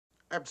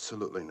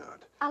Absolutely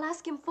not. I'll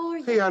ask him for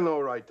you. He had no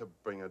right to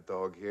bring a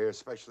dog here,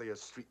 especially a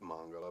street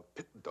mongrel, a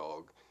pit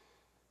dog,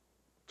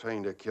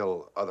 trained to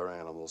kill other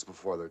animals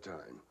before their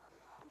time.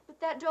 But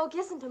that dog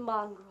isn't a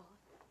mongrel.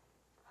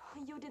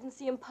 You didn't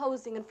see him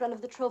posing in front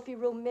of the trophy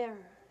room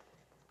mirror.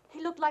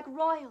 He looked like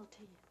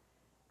royalty.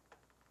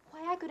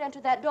 Why, I could enter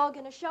that dog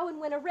in a show and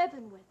win a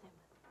ribbon with him.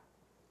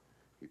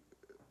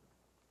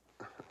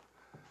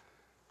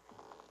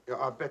 Yeah,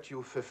 I bet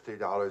you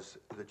 $50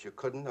 that you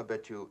couldn't. I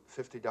bet you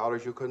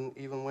 $50 you couldn't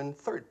even win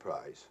third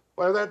prize.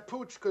 Well, if that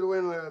pooch could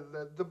win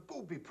the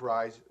booby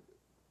prize,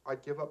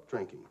 I'd give up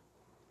drinking.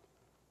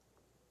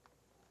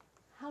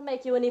 I'll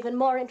make you an even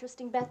more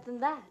interesting bet than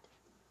that.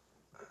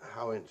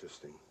 How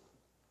interesting?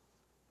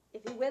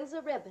 If he wins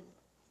a ribbon,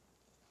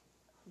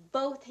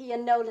 both he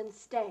and Nolan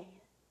stay.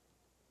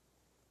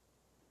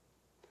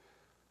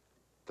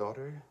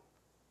 Daughter,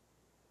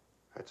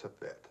 that's a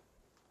bet.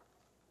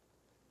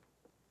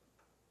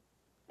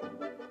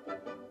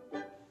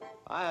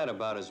 I had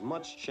about as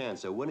much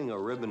chance of winning a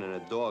ribbon in a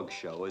dog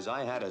show as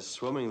I had of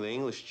swimming the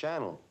English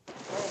Channel.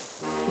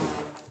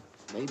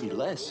 Maybe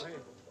less.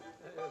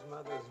 There's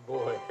Mother's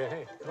boy,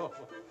 eh? Oh,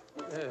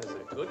 there's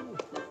a good one.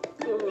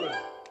 Good.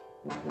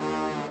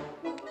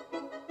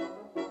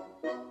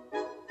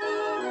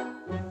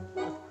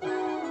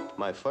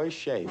 My first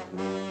shave.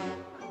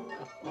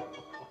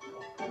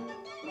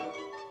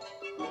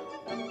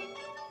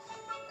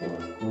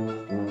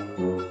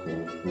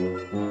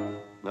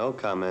 No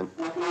comment.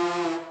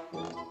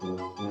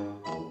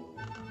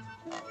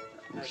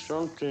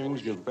 Some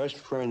things your best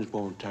friends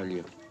won't tell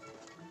you.